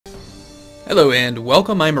Hello and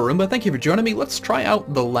welcome, I'm Arumba. Thank you for joining me. Let's try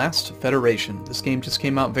out The Last Federation. This game just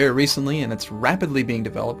came out very recently and it's rapidly being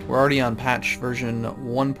developed. We're already on patch version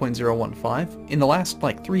 1.015. In the last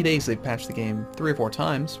 3 days they've patched the game 3 or 4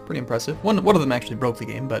 times. Pretty impressive. One of them actually broke the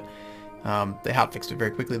game, but they hotfixed it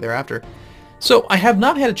very quickly thereafter. So I have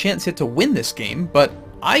not had a chance yet to win this game, but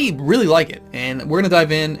I really like it. And we're going to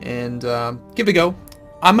dive in and give it a go.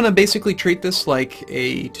 I'm going to basically treat this like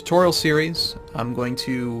a tutorial series. I'm going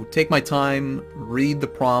to take my time, read the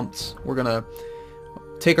prompts. We're going to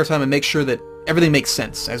take our time and make sure that everything makes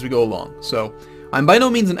sense as we go along. So I'm by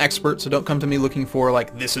no means an expert, so don't come to me looking for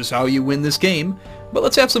this is how you win this game, but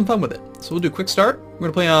let's have some fun with it. So we'll do a quick start. We're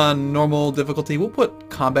going to play on normal difficulty. We'll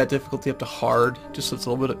put combat difficulty up to hard, just so it's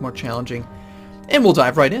a little bit more challenging, and we'll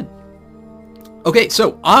dive right in. Okay,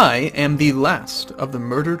 so I am the last of the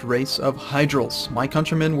murdered race of Hydrals. My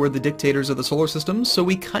countrymen were the dictators of the solar system, so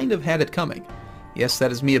we kind of had it coming. Yes,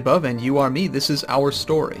 that is me above, and you are me. This is our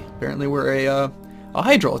story. Apparently we're a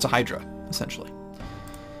Hydral. It's a Hydra, essentially.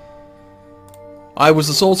 I was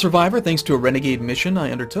the sole survivor thanks to a renegade mission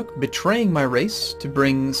I undertook, betraying my race to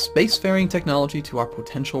bring spacefaring technology to our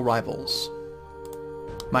potential rivals.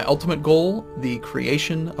 My ultimate goal, the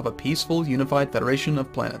creation of a peaceful, unified federation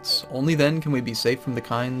of planets. Only then can we be safe from the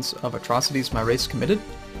kinds of atrocities my race committed,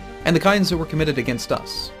 and the kinds that were committed against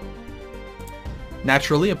us.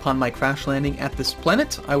 Naturally, upon my crash landing at this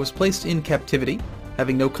planet, I was placed in captivity.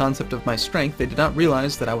 Having no concept of my strength, they did not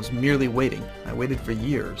realize that I was merely waiting. I waited for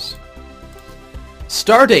years.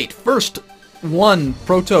 Stardate, first 1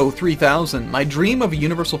 Proto 3000. My dream of a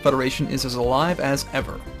universal federation is as alive as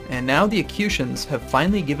ever. And now the Acutians have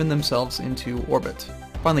finally gotten themselves into orbit.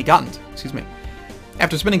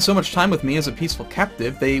 After spending so much time with me as a peaceful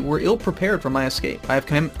captive, they were ill-prepared for my escape. I have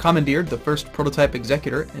commandeered the first prototype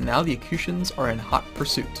executor, and now the Acutians are in hot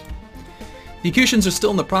pursuit. The Acutians are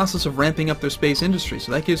still in the process of ramping up their space industry,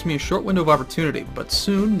 so that gives me a short window of opportunity, but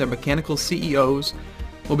soon their mechanical CEOs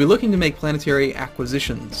will be looking to make planetary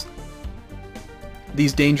acquisitions.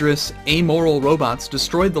 These dangerous, amoral robots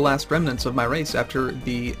destroyed the last remnants of my race after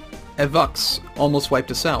the Evux almost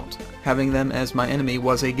wiped us out. Having them as my enemy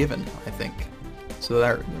was a given, I think. So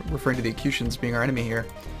they're referring to the Acutians being our enemy here.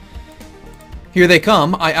 Here they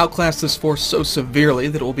come. I outclassed this force so severely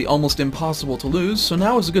that it will be almost impossible to lose, so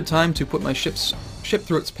now is a good time to put my ship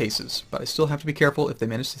through its paces. But I still have to be careful. If they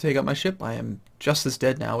manage to take out my ship, I am just as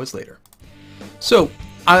dead now as later. So,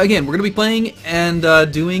 again, we're going to be playing and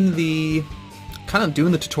doing the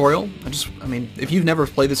tutorial. I mean, if you've never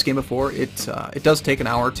played this game before, it does take an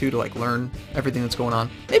hour or two to learn everything that's going on.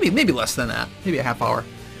 Maybe less than that. Maybe a half hour.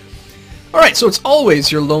 Alright, so it's always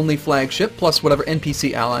your lonely flagship, plus whatever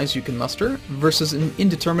NPC allies you can muster, versus an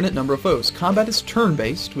indeterminate number of foes. Combat is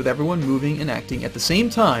turn-based, with everyone moving and acting at the same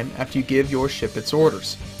time after you give your ship its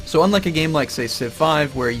orders. So unlike a game like, say, Civ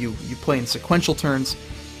 5, where you play in sequential turns,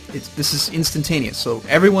 this is instantaneous. So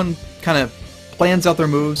everyone kind of plans out their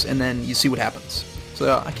moves, and then you see what happens.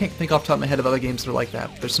 So I can't think off the top of my head of other games that are like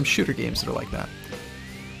that. There's some shooter games that are like that.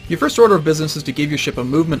 Your first order of business is to give your ship a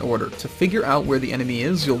movement order. To figure out where the enemy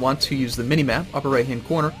is, you'll want to use the minimap, upper right-hand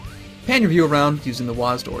corner, pan your view around using the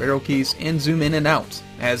WASD or arrow keys, and zoom in and out,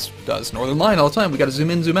 as does Northern Line all the time. We got to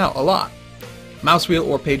zoom in, zoom out a lot. Mouse wheel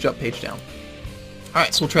or page up, page down.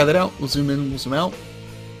 Alright, so we'll try that out. We'll zoom in, we'll zoom out.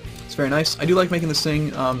 It's very nice. I do like making this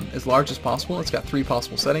thing as large as possible. It's got 3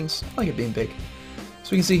 possible settings. I like it being big.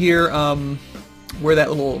 So we can see here where that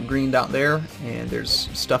little green dot there, and there's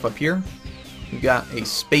stuff up here. We've got a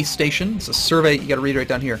space station. It's a survey. You got to read right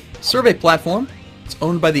down here. Survey platform. It's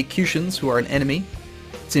owned by the Acutians, who are an enemy.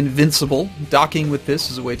 It's invincible. Docking with this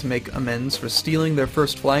is a way to make amends for stealing their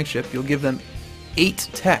first flagship. You'll give them 8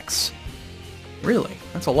 techs. Really?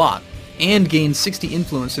 That's a lot. And gain 60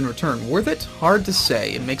 influence in return. Worth it? Hard to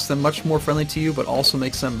say. It makes them much more friendly to you, but also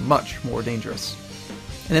makes them much more dangerous.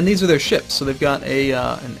 And then these are their ships. So they've got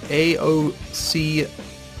an AOC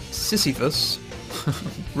Sisyphus.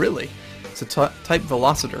 Really? It's a type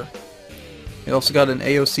Velocitor. They also got an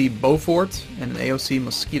AOC Beaufort and an AOC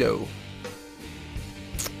Mosquito.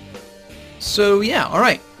 So yeah,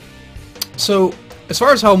 alright. So as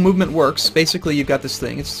far as how movement works, basically you've got this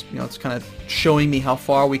thing. It's it's kind of showing me how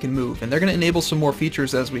far we can move. And they're going to enable some more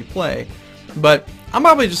features as we play. But I'm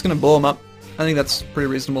probably just going to blow them up. I think that's pretty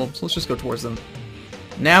reasonable. So let's just go towards them.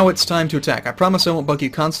 Now it's time to attack. I promise I won't bug you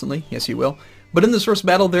constantly. Yes, you will. But in this first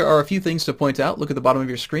battle, there are a few things to point out. Look at the bottom of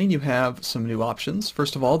your screen. You have some new options.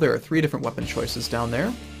 First of all, there are 3 different weapon choices down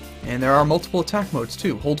there. And there are multiple attack modes,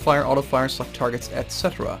 too. Hold fire, auto fire, select targets,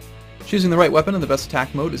 etc. Choosing the right weapon and the best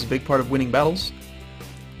attack mode is a big part of winning battles.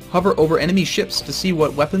 Hover over enemy ships to see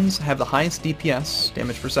what weapons have the highest DPS,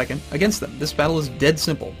 damage per second, against them. This battle is dead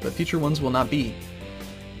simple, but future ones will not be.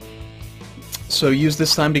 So use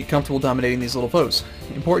this time to get comfortable dominating these little foes.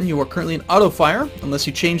 Important, you are currently in auto fire. Unless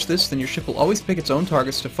you change this, then your ship will always pick its own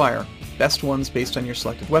targets to fire. Best ones based on your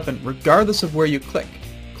selected weapon, regardless of where you click.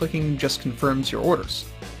 Clicking just confirms your orders.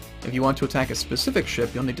 If you want to attack a specific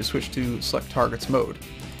ship, you'll need to switch to select targets mode.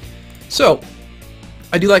 So,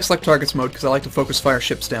 I do like select targets mode because I like to focus fire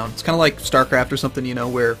ships down. It's kind of like StarCraft or something, you know,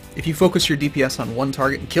 where if you focus your DPS on one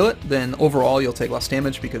target and kill it, then overall you'll take less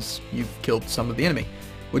damage because you've killed some of the enemy.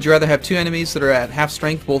 Would you rather have two enemies that are at half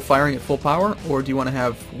strength both firing at full power, or do you want to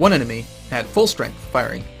have one enemy at full strength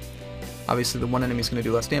firing? Obviously the one enemy is going to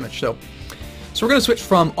do less damage. So we're going to switch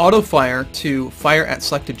from auto fire to fire at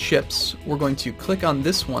selected ships. We're going to click on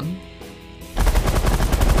this one.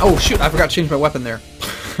 Oh shoot, I forgot to change my weapon there.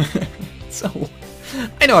 So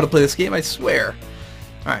I know how to play this game, I swear.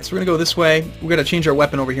 Alright, so we're going to go this way. We're going to change our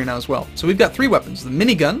weapon over here now as well. So we've got three weapons. The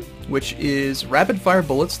minigun, which is rapid-fire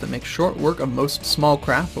bullets that make short work of most small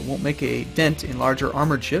craft, but won't make a dent in larger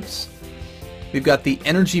armored ships. We've got the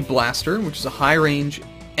energy blaster, which is a high-range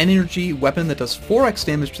energy weapon that does 4x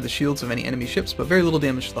damage to the shields of any enemy ships, but very little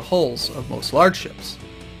damage to the hulls of most large ships.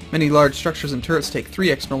 Many large structures and turrets take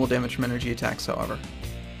 3x normal damage from energy attacks, however.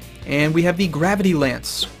 And we have the Gravity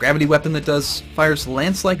Lance, gravity weapon that fires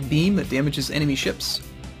lance-like beam that damages enemy ships,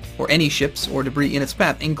 or any ships or debris in its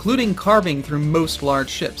path, including carving through most large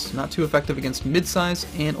ships. Not too effective against mid-size,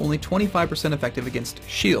 and only 25% effective against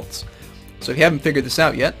shields. So if you haven't figured this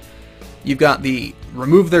out yet, you've got the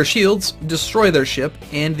remove their shields, destroy their ship,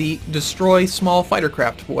 and the destroy small fighter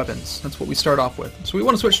craft weapons. That's what we start off with. So we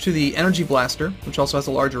want to switch to the Energy Blaster, which also has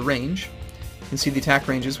a larger range. You can see the attack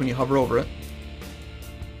ranges when you hover over it.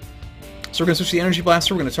 So we're going to switch to the Energy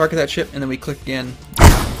Blaster, we're going to target that ship, and then we click again.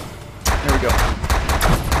 There we go.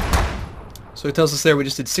 So it tells us there we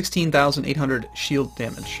just did 16,800 shield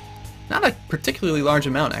damage. Not a particularly large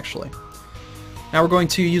amount, actually. Now we're going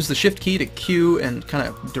to use the shift key to Q and kind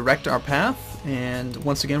of direct our path, and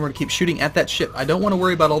once again we're going to keep shooting at that ship. I don't want to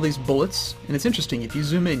worry about all these bullets, and it's interesting, if you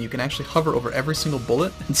zoom in you can actually hover over every single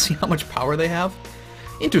bullet and see how much power they have.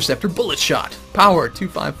 Interceptor bullet shot, power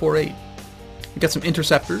 2548. We've got some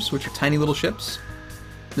interceptors, which are tiny little ships.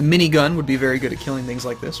 The minigun would be very good at killing things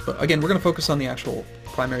like this, but again we're going to focus on the actual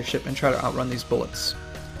primary ship and try to outrun these bullets.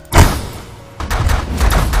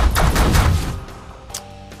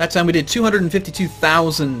 That time we did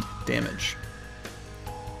 252,000 damage.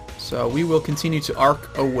 So we will continue to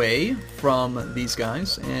arc away from these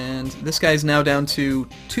guys, and this guy is now down to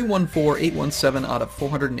 214,817 out of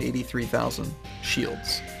 483,000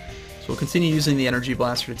 shields. So we'll continue using the Energy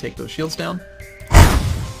Blaster to take those shields down.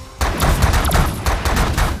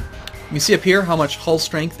 You can see up here how much hull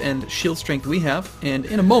strength and shield strength we have, and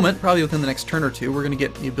in a moment, probably within the next turn or two, we're going to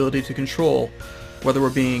get the ability to control whether we're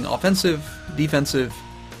being offensive, defensive,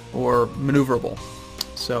 or maneuverable.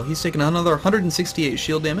 So he's taken another 168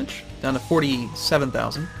 shield damage, down to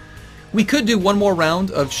 47,000. We could do one more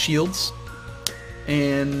round of shields,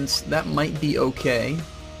 and that might be okay.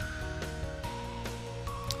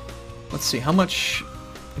 Let's see, how much,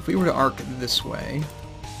 if we were to arc this way,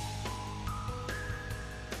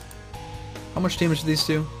 how much damage do these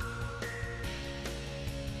do?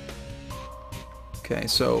 Okay,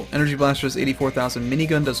 so Energy Blaster does 84,000,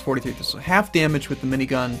 Minigun does 43,000, so half damage with the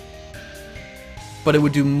Minigun, but it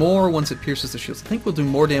would do more once it pierces the shields. I think we'll do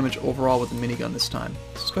more damage overall with the Minigun this time.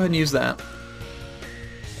 Let's go ahead and use that.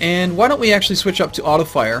 And why don't we actually switch up to auto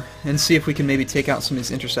fire and see if we can maybe take out some of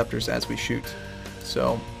these interceptors as we shoot.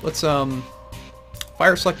 So let's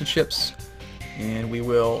fire selected ships, and we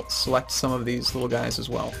will select some of these little guys as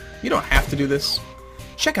well. You don't have to do this.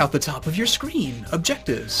 Check out the top of your screen.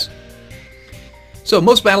 Objectives. So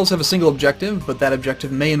most battles have a single objective, but that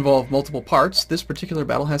objective may involve multiple parts. This particular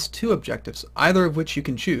battle has two objectives, either of which you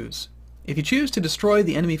can choose. If you choose to destroy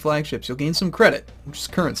the enemy flagships, you'll gain some credit, which is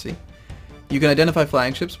currency. You can identify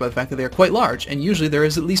flagships by the fact that they are quite large, and usually there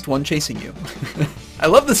is at least one chasing you. I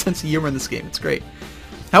love the sense of humor in this game, it's great.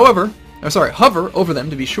 However, hover over them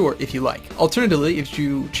to be sure if you like. Alternatively, if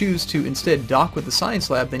you choose to instead dock with the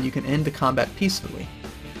science lab, then you can end the combat peacefully.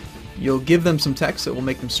 You'll give them some text that will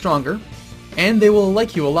make them stronger, and they will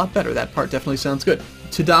like you a lot better. That part definitely sounds good.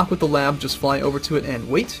 To dock with the lab, just fly over to it and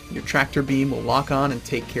wait. Your tractor beam will lock on and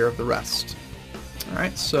take care of the rest.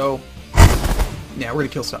 Alright, so yeah, we're gonna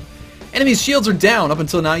kill some. Enemies' shields are down. Up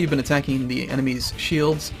until now, you've been attacking the enemy's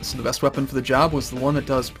shields, so the best weapon for the job was the one that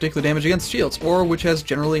does particular damage against shields, or which has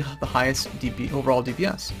generally the highest overall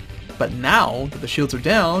DPS. But now that the shields are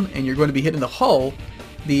down, and you're going to be hitting the hull,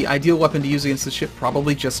 the ideal weapon to use against the ship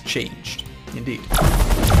probably just changed. Indeed.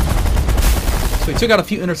 So we took out a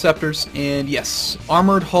few interceptors, and yes,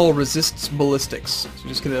 armored hull resists ballistics. So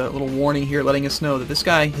just get a little warning here letting us know that this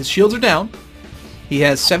guy, his shields are down. He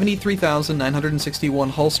has 73,961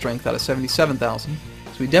 hull strength out of 77,000.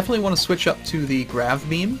 So we definitely want to switch up to the grav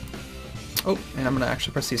beam. Oh, and I'm going to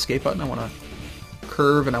actually press the escape button. I want to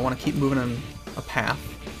curve, and I want to keep moving on a path.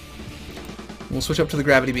 We'll switch up to the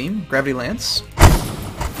gravity beam. Gravity lance.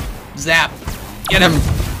 Zap! Get him!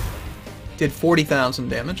 Did 40,000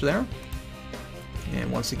 damage there. And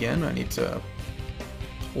once again, I need to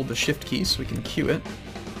hold the shift key so we can cue it.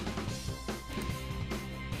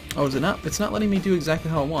 Oh, is it not? It's not letting me do exactly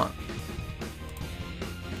how I want.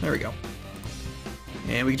 There we go.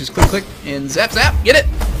 And we can just click, click, and zap, zap! Get it!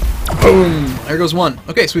 Boom! There goes one.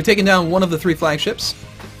 Okay, so we've taken down one of the 3 flagships.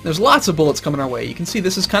 There's lots of bullets coming our way. You can see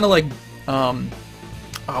this is kind of like,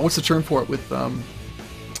 what's the term for it with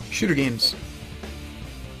shooter games?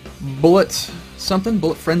 Bullet something?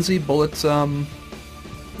 Bullet frenzy? Bullet,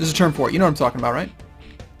 there's a term for it. You know what I'm talking about, right?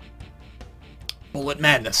 Bullet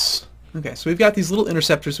madness. Okay, so we've got these little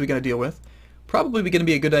interceptors we got to deal with. Probably going to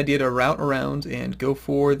be a good idea to route around and go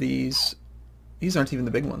for these. These aren't even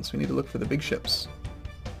the big ones. We need to look for the big ships.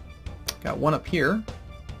 Got one up here.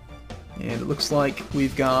 And it looks like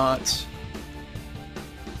we've got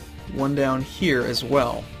one down here as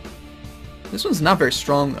well. This one's not very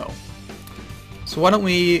strong, though. So why don't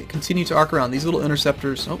we continue to arc around these little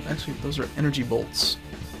interceptors. Oh, actually, those are energy bolts.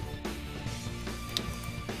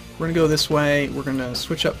 We're going to go this way. We're going to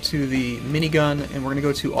switch up to the minigun, and we're going to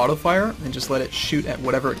go to auto fire and just let it shoot at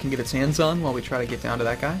whatever it can get its hands on while we try to get down to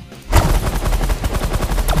that guy.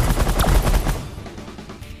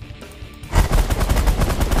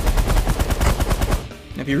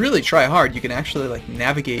 If you really try hard, you can actually like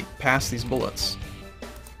navigate past these bullets.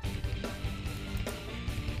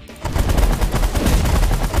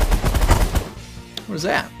 What is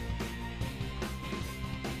that?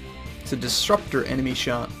 It's a disruptor enemy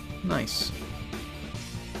shot. Nice.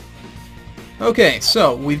 Okay,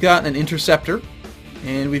 so we've got an interceptor,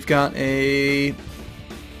 and we've got just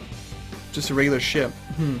a regular ship.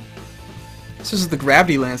 This is the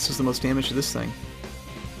gravity lance does the most damage to this thing.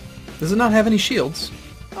 Does it not have any shields?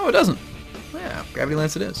 Oh, it doesn't. Yeah, gravity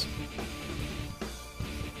lance it is.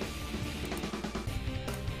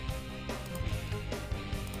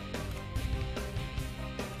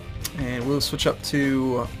 And we'll switch up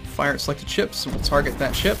to fire at selected ships, and we'll target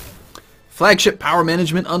that ship. Flagship power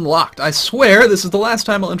management unlocked. I swear this is the last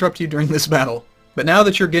time I'll interrupt you during this battle. But now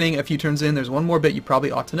that you're getting a few turns in, there's one more bit you probably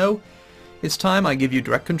ought to know. It's time I give you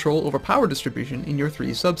direct control over power distribution in your 3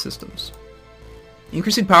 subsystems.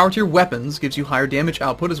 Increasing power to your weapons gives you higher damage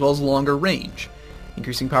output as well as longer range.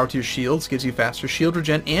 Increasing power to your shields gives you faster shield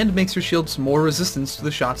regen and makes your shields more resistant to the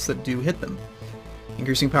shots that do hit them.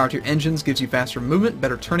 Increasing power to your engines gives you faster movement,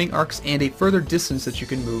 better turning arcs, and a further distance that you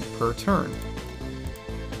can move per turn.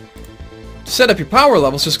 To set up your power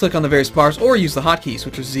levels, just click on the various bars or use the hotkeys,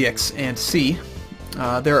 which are Z, X, and C.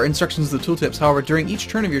 There are instructions in the tooltips. However, during each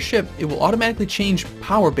turn of your ship, it will automatically change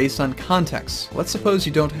power based on context. Let's suppose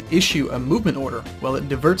you don't issue a movement order. Well, it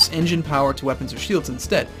diverts engine power to weapons or shields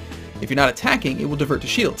instead. If you're not attacking, it will divert to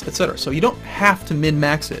shields, etc. So you don't have to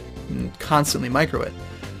min-max it and constantly micro it.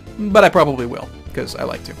 But I probably will, because I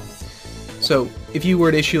like to. So if you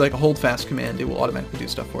were to issue like a hold fast command, it will automatically do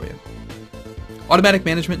stuff for you. Automatic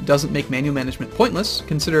management doesn't make manual management pointless.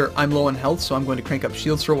 Consider I'm low on health, so I'm going to crank up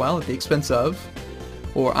shields for a while at the expense of,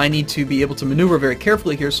 or I need to be able to maneuver very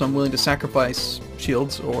carefully here, so I'm willing to sacrifice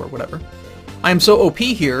shields or whatever. I'm so OP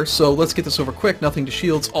here, so let's get this over quick. Nothing to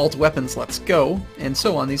shields, alt weapons, let's go, and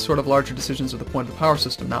so on. These sort of larger decisions are the point of the power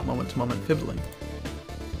system, not moment-to-moment fiddling.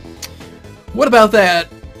 What about that?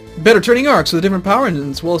 Better turning arcs with the different power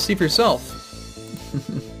engines. Well, see for yourself.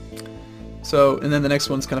 So, and then the next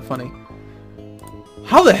one's kind of funny.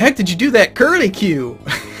 How the heck did you do that curly Q?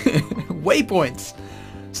 Waypoints.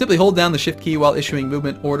 Simply hold down the shift key while issuing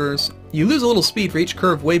movement orders. You lose a little speed for each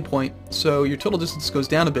curved waypoint, so your total distance goes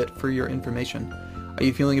down a bit for your information. Are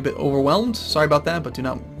you feeling a bit overwhelmed? Sorry about that, but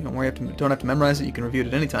don't worry, don't have to memorize it. You can review it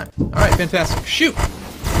at any time. Alright, fantastic. Shoot!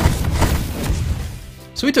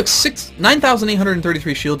 So we took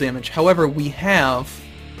 9,833 shield damage. However, we have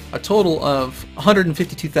a total of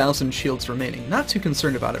 152,000 shields remaining. Not too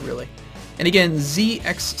concerned about it, really. And again, Z,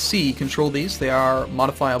 X, C control these. They are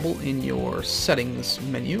modifiable in your settings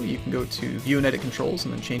menu. You can go to View and Edit Controls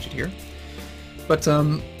and then change it here. But,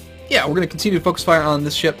 yeah, we're going to continue to focus fire on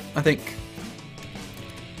this ship, I think.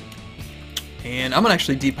 And I'm going to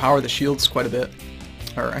actually depower the shields quite a bit.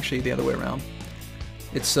 Or actually the other way around.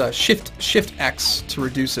 It's Shift X to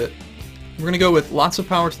reduce it. We're going to go with lots of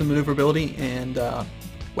power to the maneuverability, and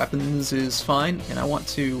weapons is fine. And I want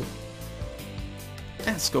to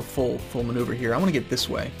Let's go full maneuver here. I want to get this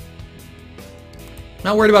way.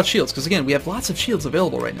 Not worried about shields, because again, we have lots of shields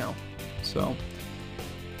available right now. So,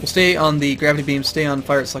 we'll stay on the gravity beam, stay on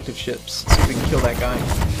fire at selective ships, see if we can kill that guy.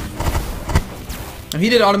 Now, he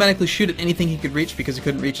did automatically shoot at anything he could reach because he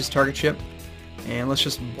couldn't reach his target ship. And let's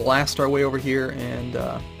just blast our way over here, and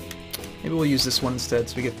maybe we'll use this one instead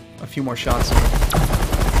so we get a few more shots.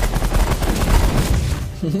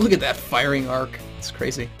 Look at that firing arc. It's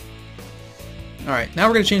crazy. Alright, now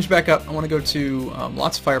we're going to change back up. I want to go to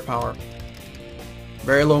lots of firepower.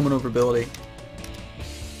 Very low maneuverability.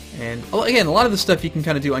 And again, a lot of this stuff you can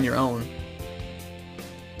kind of do on your own.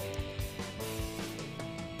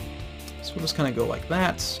 So we'll just kind of go like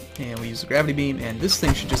that, and we use the gravity beam, and this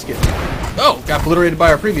thing should just get... Oh! Got obliterated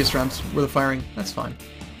by our previous rounds where the firing. That's fine.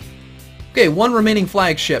 Okay, one remaining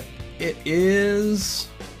flagship. It is...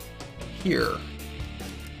 here.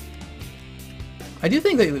 I do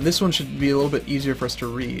think that this one should be a little bit easier for us to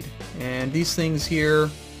read. And these things here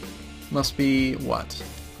must be what?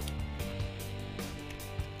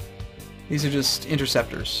 These are just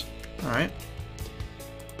interceptors. Alright.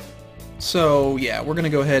 So, yeah, we're going to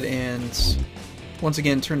go ahead and once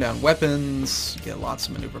again turn down weapons, get lots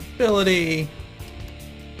of maneuverability.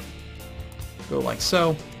 Go like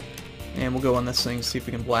so. And we'll go on this thing, see if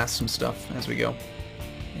we can blast some stuff as we go.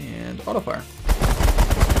 And autofire.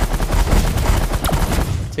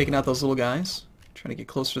 Taking out those little guys. Trying to get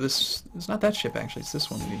closer to this. It's not that ship, actually. It's this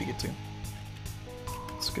one we need to get to.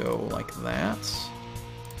 Let's go like that.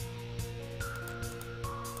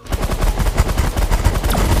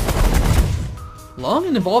 Long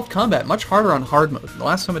and involved combat. Much harder on hard mode. The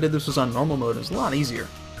last time I did this was on normal mode. It was a lot easier.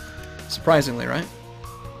 Surprisingly, right?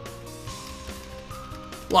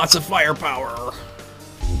 Lots of firepower.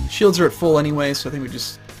 Shields are at full anyway, so I think we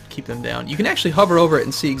just keep them down. You can actually hover over it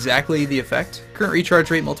and see exactly the effect. Current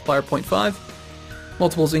recharge rate multiplier 0.5.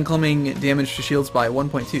 Multiples incoming damage to shields by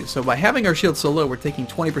 1.2. So by having our shields so low, we're taking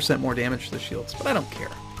 20% more damage to the shields. But I don't care.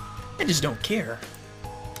 I just don't care.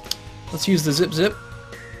 Let's use the zip zip.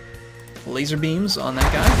 Laser beams on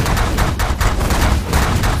that guy.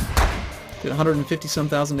 Did 150 some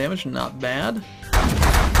thousand damage. Not bad.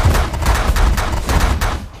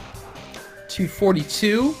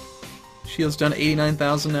 242. Shield's done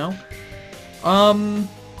 89,000 now.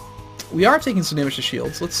 We are taking some damage to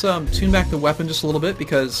shields. Let's tune back the weapon just a little bit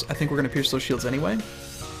because I think we're going to pierce those shields anyway.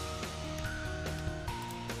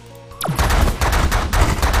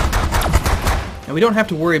 And we don't have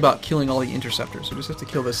to worry about killing all the interceptors. We just have to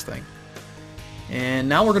kill this thing. And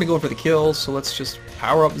now we're going to go for the kill, so let's just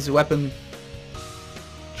power up the weapon.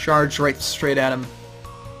 Charge right straight at him.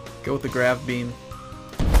 Go with the grav beam.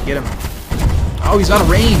 Get him. Oh, he's out of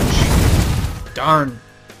range! Darn.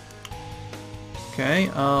 Okay,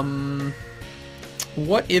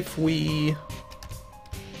 what if we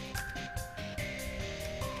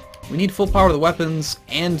need full power of the weapons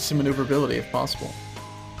and some maneuverability if possible.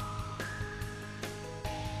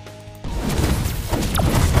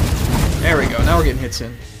 There we go, now we're getting hits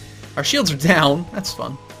in. Our shields are down, that's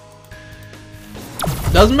fun.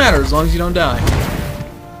 Doesn't matter as long as you don't die.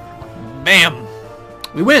 Bam!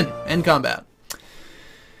 We win! End combat.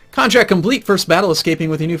 Contract complete. First battle, escaping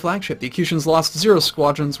with your new flagship. The Acutians lost 0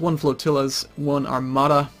 squadrons, 1 flotillas, 1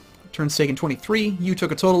 armada. Turns taken 23. You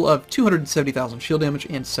took a total of 270,000 shield damage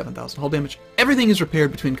and 7,000 hull damage. Everything is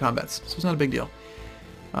repaired between combats, so it's not a big deal.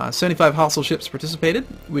 75 hostile ships participated.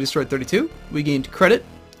 We destroyed 32. We gained credit,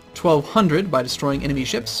 1,200 by destroying enemy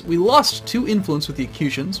ships. We lost 2 influence with the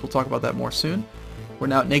Acutians. We'll talk about that more soon. We're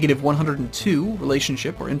now at negative 102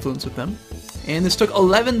 relationship or influence with them. And this took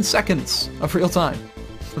 11 seconds of real time.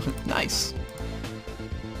 Nice.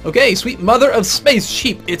 Okay, sweet mother of space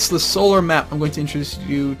sheep. It's the solar map. I'm going to introduce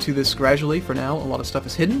you to this gradually. For now, a lot of stuff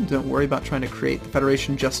is hidden. Don't worry about trying to create the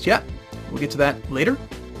Federation just yet. We'll get to that later.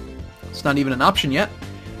 It's not even an option yet.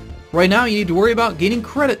 Right now, you need to worry about gaining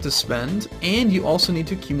credit to spend, and you also need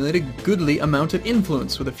to accumulate a goodly amount of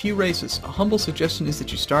influence with a few races. A humble suggestion is that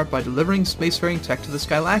you start by delivering spacefaring tech to the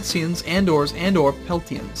Skylaxians and/or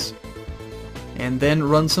Peltians, and then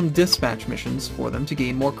run some dispatch missions for them to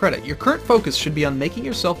gain more credit. Your current focus should be on making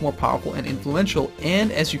yourself more powerful and influential, and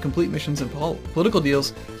as you complete missions and political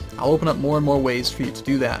deals, I'll open up more and more ways for you to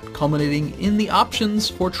do that, culminating in the options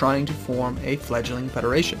for trying to form a fledgling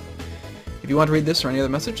federation. If you want to read this or any other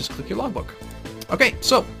message, just click your logbook. Okay,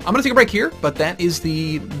 so I'm going to take a break here, but that is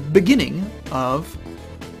the beginning of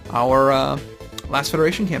our last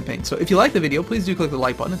Federation campaign. So if you like the video, please do click the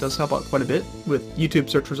like button. It does help out quite a bit with YouTube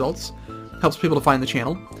search results. Helps people to find the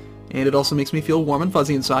channel, and it also makes me feel warm and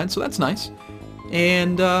fuzzy inside, so that's nice.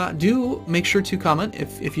 And do make sure to comment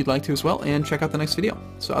if you'd like to as well, and check out the next video.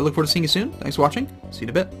 So I look forward to seeing you soon. Thanks for watching. See you in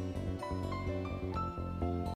a bit.